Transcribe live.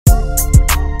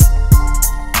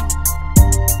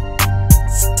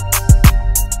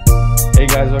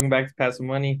guys, welcome back to Passive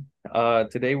Money.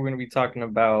 Today we're going to be talking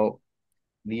about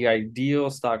the ideal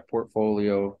stock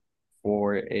portfolio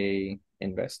for a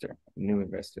investor, new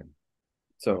investor.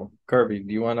 So, Kirby,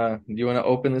 do you wanna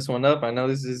open this one up? I know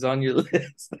this is on your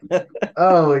list.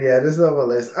 Oh yeah, this is on my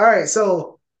list. All right,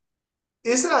 so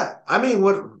it's not. I mean,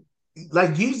 what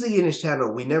like usually in this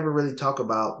channel, we never really talk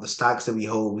about the stocks that we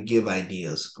hold. We give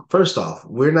ideas. First off,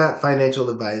 we're not financial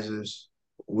advisors.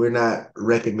 We're not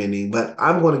recommending, but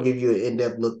I'm going to give you an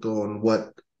in-depth look on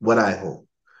what I hold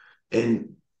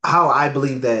and how I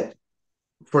believe that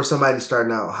for somebody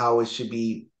starting out, how it should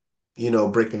be,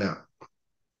 breaking out.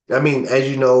 I mean,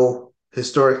 as you know,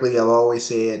 historically, I've always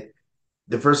said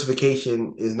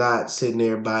diversification is not sitting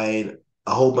there buying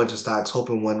a whole bunch of stocks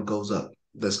hoping one goes up.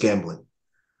 That's gambling.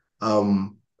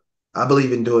 Um, I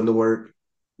believe in doing the work,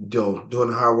 doing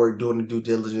the hard work, doing the due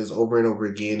diligence over and over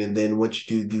again. And then once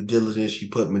you do due diligence, you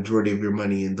put majority of your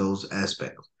money in those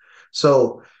aspects.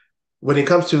 So when it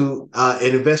comes to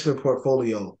an investment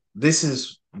portfolio, this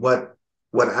is what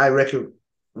I reckon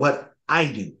what I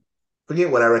do. Forget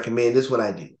what I recommend. This is what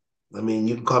I do. I mean,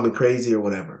 you can call me crazy or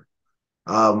whatever.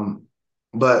 Um,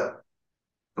 but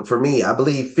for me, I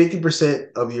believe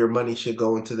 50% of your money should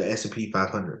go into the S&P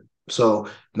 500. So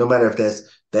no matter if that's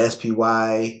the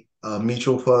SPY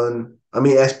mutual fund, I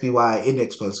mean SPY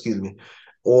index fund, excuse me,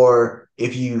 or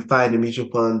if you find a mutual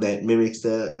fund that mimics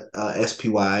the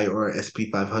SPY or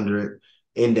SP 500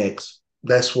 index,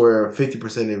 that's where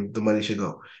 50% of the money should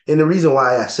go. And the reason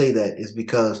why I say that is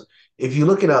because if you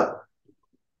look it up,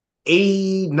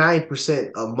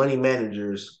 89% of money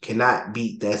managers cannot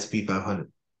beat the SP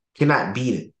 500, cannot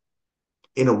beat it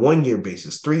in a 1 year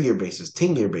basis, 3 year basis,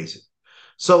 10 year basis.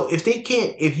 So if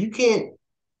you can't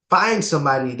find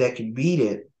somebody that can beat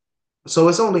it, so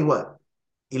it's only what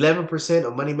 11%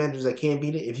 of money managers that can't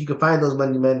beat it. If you can find those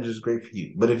money managers, great for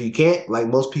you. But if you can't, like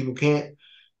most people can't,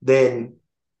 then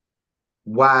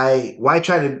why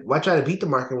try to beat the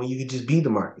market when you can just beat the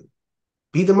market?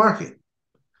 Beat the market.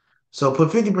 So put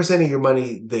 50% of your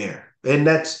money there. And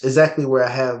that's exactly where I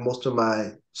have most of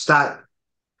my stock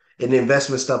and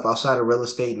investment stuff outside of real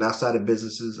estate and outside of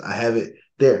businesses. I have it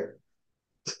there.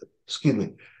 Excuse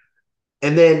me.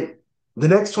 And then the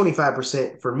next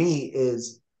 25% for me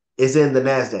is in the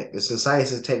NASDAQ. It's in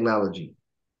science and technology.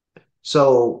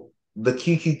 So the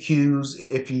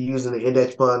QQQs, if you're using the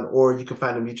index fund, or you can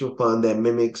find a mutual fund that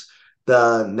mimics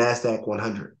the NASDAQ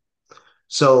 100.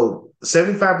 So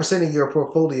 75% of your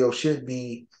portfolio should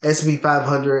be S&P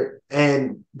 500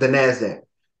 and the NASDAQ.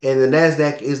 And the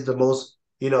NASDAQ is the most,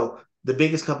 the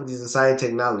biggest companies in science and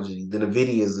technology, the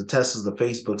NVIDIAs, the Teslas, the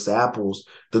Facebooks, the Apples,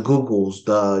 the Googles,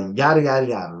 the yada, yada,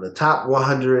 yada. The top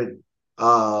 100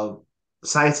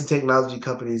 science and technology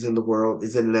companies in the world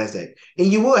is in the NASDAQ.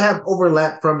 And you will have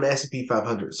overlap from the S&P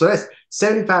 500. So that's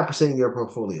 75% of your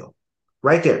portfolio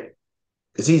right there.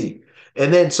 It's easy.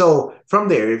 And then so from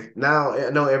there, if now I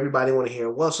know everybody want to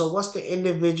hear, well, so what's the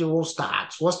individual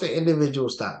stocks? What's the individual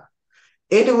stock?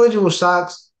 Individual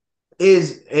stocks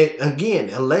is again,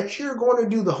 unless you're going to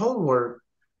do the homework,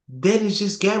 then it's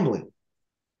just gambling.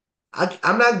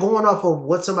 I'm not going off of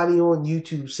what somebody on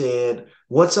YouTube said,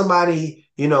 what somebody,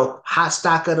 hot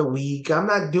stock of the week. I'm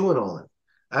not doing all it.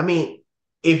 I mean,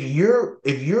 if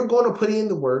you're going to put in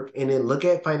the work and then look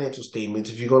at financial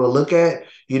statements, if you're going to look at,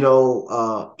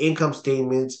 income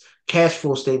statements, cash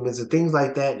flow statements, and things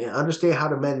like that, and understand how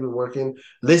the management working,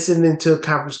 listening to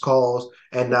conference calls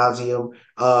ad nauseum,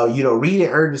 reading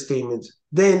earnings statements,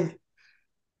 then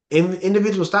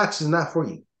individual stocks is not for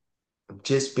you.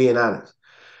 Just being honest.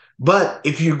 But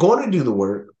if you're going to do the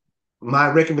work, my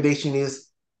recommendation is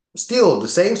still the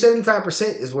same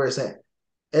 75% is where it's at.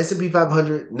 S&P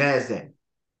 500, NASDAQ.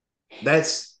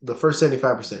 That's the first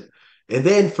 75%. And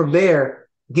then from there,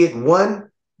 get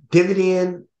one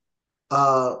dividend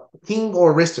king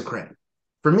or aristocrat.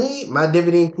 For me, my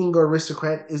dividend king or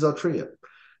aristocrat is Altria.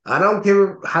 I don't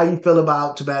care how you feel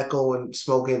about tobacco and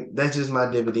smoking. That's just my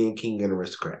dividend king and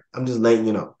aristocrat. I'm just letting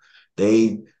you know.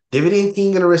 They dividend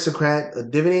king and aristocrat. A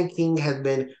dividend king has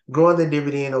been growing their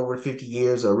dividend over 50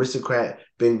 years. An aristocrat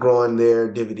been growing their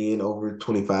dividend over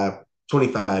 25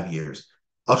 years.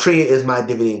 Altria is my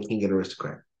dividend king and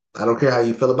aristocrat. I don't care how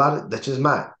you feel about it. That's just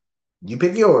mine. You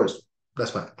pick yours.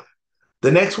 That's fine.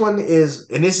 The next one is,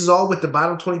 and this is all with the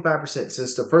bottom 25%.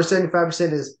 Since the first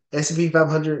 75% is S&P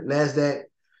 500, NASDAQ,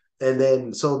 and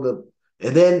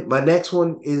then my next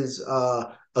one is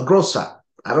a growth stock.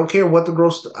 I don't care what the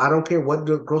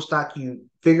growth stock you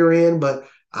figure in, but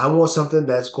I want something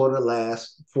that's going to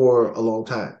last for a long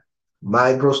time.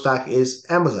 My growth stock is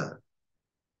Amazon.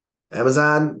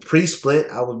 Amazon pre-split,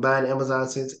 I was buying Amazon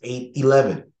since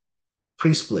 8/11.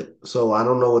 pre-split. So I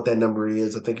don't know what that number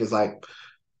is. I think it's like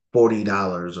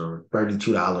 $40 or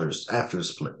 $32 after the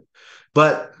split.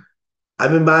 But I've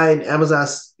been buying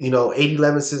Amazon's,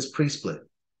 8-11 cents pre-split.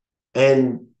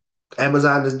 And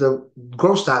Amazon is the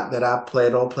growth stock that I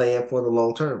plan on playing for the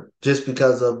long term, just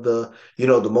because of the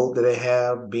moat that they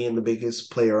have being the biggest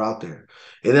player out there.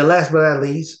 And then last but not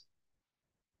least,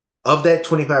 of that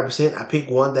 25%, I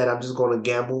pick one that I'm just going to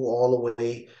gamble all the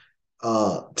way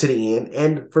to the end.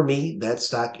 And for me, that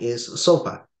stock is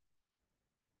SoFi.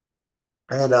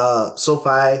 And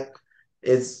SoFi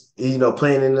is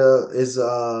playing in the is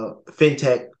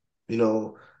fintech, you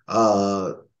know,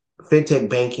 uh fintech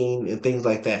banking and things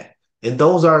like that. And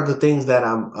those are the things that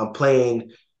I'm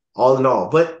playing all in all.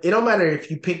 But it don't matter if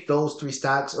you pick those three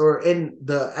stocks or in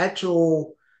the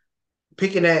actual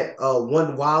picking that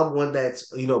one wild one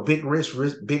that's big risk,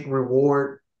 big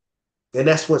reward, and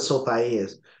that's what SoFi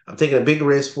is. I'm taking a big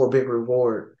risk for a big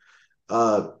reward.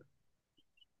 Uh,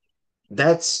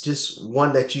 that's just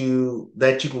one that you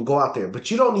can go out there,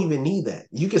 but you don't even need that.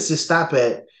 You can just stop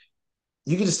at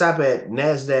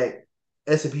Nasdaq,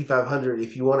 S&P 500.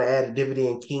 If you want to add a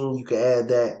dividend king, you can add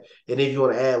that, and if you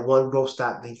want to add one growth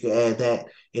stock, then you can add that,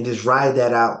 and just ride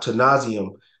that out to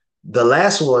nauseum. The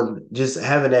last one, just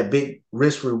having that big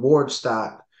risk reward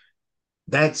stock,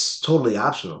 that's totally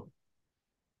optional.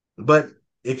 But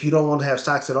if you don't want to have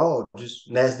stocks at all, just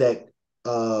Nasdaq,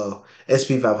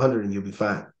 SP 500, and you'll be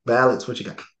fine. But Alex, what you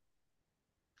got?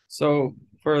 So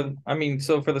for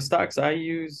the stocks I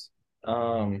use,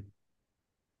 um,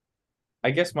 I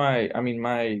guess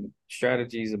my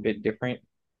strategy is a bit different.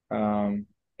 Um,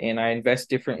 and I invest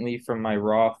differently from my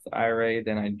Roth IRA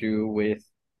than I do with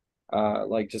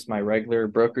like just my regular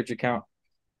brokerage account.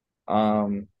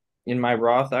 Um, in my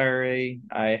Roth IRA,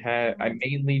 I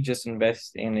mainly just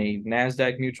invest in a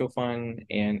Nasdaq mutual fund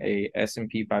and a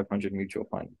S&P 500 mutual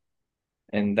fund.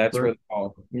 And that's Right. really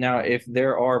all. Now, if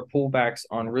there are pullbacks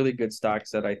on really good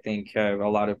stocks that I think have a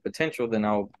lot of potential, then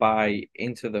I'll buy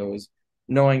into those,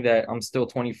 knowing that I'm still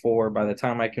 24. By the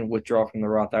time I can withdraw from the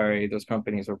Roth IRA, those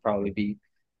companies will probably be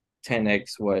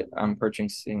 10x what I'm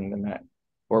purchasing them at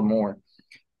or more.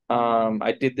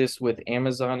 I did this with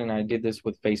Amazon and I did this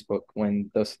with Facebook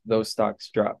when those stocks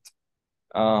dropped.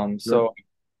 Right. So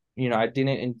I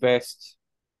didn't invest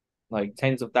like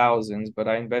tens of thousands, but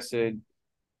I invested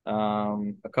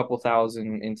a couple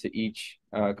thousand into each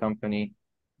company,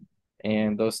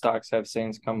 and those stocks have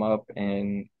since come up.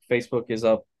 And Facebook is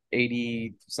up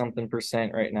 80 something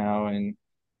percent right now, and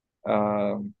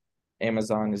um,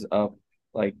 Amazon is up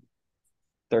like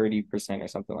 30% or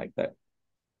something like that.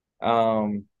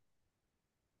 Um,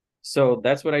 so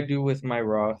that's what I do with my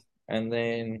Roth, and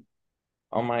then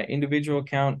on my individual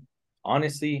account,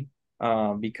 honestly,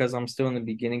 because I'm still in the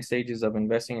beginning stages of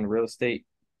investing in real estate,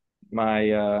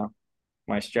 my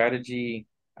my strategy,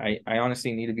 I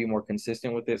honestly need to be more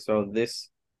consistent with it. So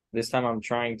this time I'm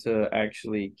trying to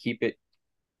actually keep it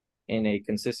in a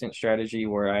consistent strategy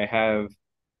where I have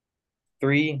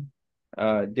three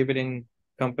dividend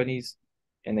companies,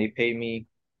 and they pay me,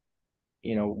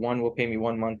 one will pay me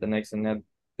 1 month, the next and then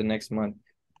the next month,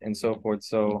 and so forth.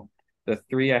 So the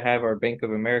three I have are Bank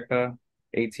of America,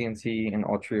 AT&T, and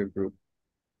Altria Group.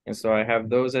 And so I have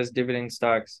those as dividend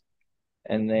stocks.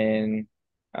 And then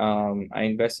I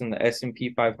invest in the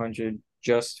S&P 500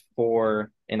 just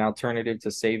for an alternative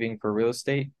to saving for real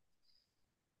estate.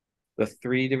 The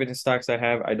three dividend stocks I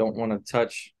have, I don't want to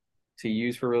touch to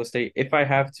use for real estate. If I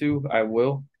have to, I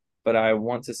will, but I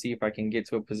want to see if I can get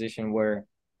to a position where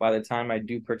by the time I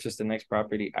do purchase the next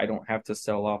property, I don't have to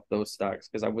sell off those stocks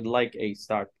because I would like a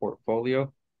stock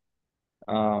portfolio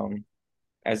um,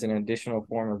 as an additional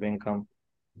form of income.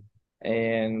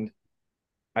 And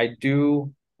I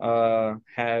do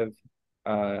have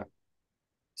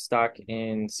stock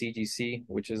in CGC,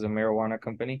 which is a marijuana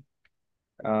company.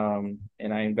 And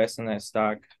I invest in that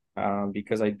stock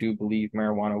because I do believe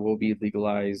marijuana will be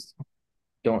legalized.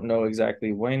 Don't know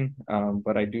exactly when,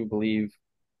 but I do believe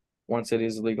once it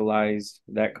is legalized,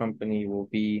 that company will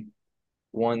be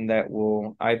one that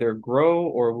will either grow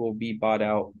or will be bought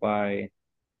out by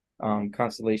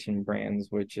Constellation Brands,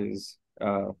 which is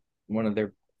one of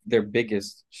their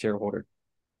biggest shareholder.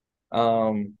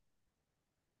 Um,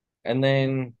 and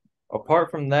then apart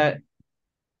from that,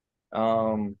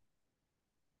 um,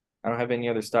 I don't have any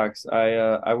other stocks.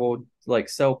 I will like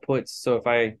sell puts. So if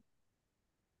I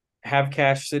have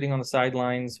cash sitting on the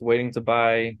sidelines waiting to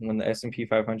buy when the S&P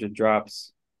 500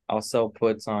 drops, I'll sell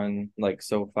puts on like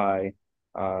SoFi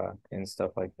and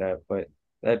stuff like that. But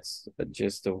that's a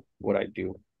gist of what I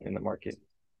do in the market.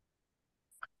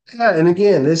 Yeah, and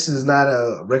again, this is not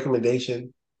a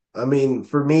recommendation. I mean,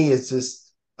 for me, it's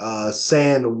just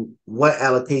saying what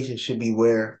allocation should be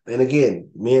where. And again,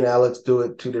 me and Alex do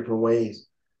it two different ways.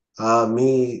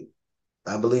 Me,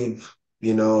 I believe,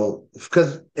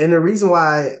 because and the reason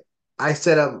why I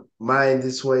set up mine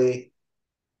this way,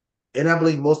 and I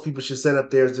believe most people should set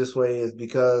up theirs this way, is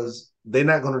because they're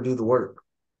not going to do the work.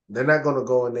 They're not going to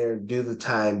go in there and do the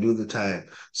time.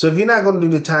 So if you're not going to do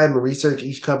the time and research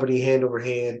each company hand over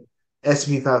hand,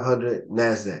 S&P 500,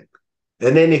 NASDAQ.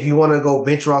 And then if you want to go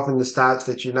venture off into stocks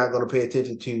that you're not going to pay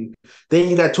attention to, then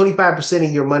you got 25%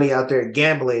 of your money out there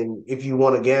gambling if you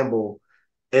want to gamble.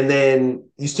 And then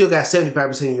you still got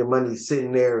 75% of your money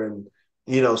sitting there and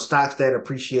stocks that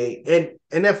appreciate. And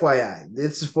FYI,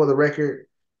 this is for the record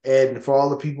and for all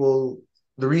the people,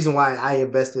 the reason why I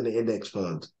invest in the index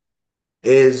funds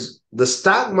is the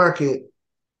stock market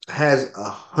has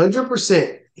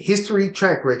 100% history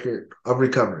track record of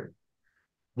recovery.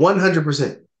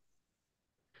 100%.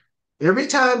 Every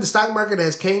time the stock market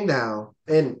has came down,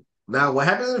 and now what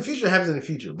happens in the future happens in the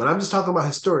future, but I'm just talking about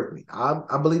historically.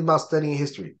 I believe about studying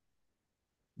history.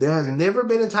 There has never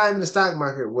been a time in the stock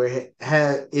market where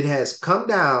it has come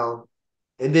down,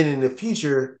 and then in the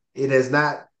future it has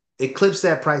not eclipsed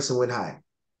that price and went high.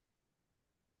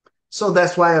 So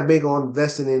that's why I'm big on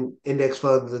investing in index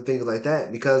funds and things like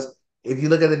that. Because if you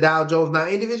look at the Dow Jones now,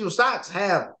 individual stocks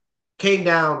have came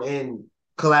down and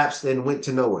collapsed and went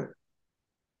to nowhere.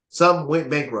 Some went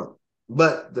bankrupt,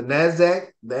 but the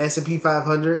Nasdaq, the S&P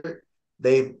 500,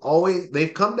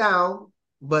 they've come down,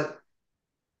 but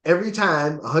every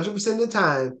time, 100% of the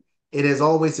time, it has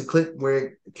always eclipsed where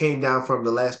it came down from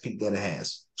the last peak that it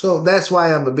has. So that's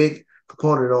why I'm a big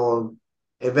proponent on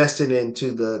investing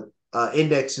into the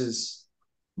indexes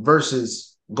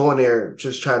versus going there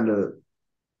just trying to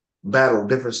battle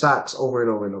different stocks over and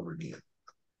over and over again.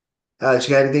 You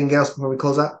got anything else before we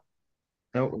close out?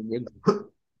 No, we're good.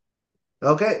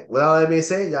 Okay. Well, let me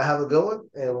say, y'all have a good one,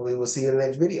 and we will see you in the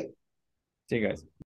next video. See you guys.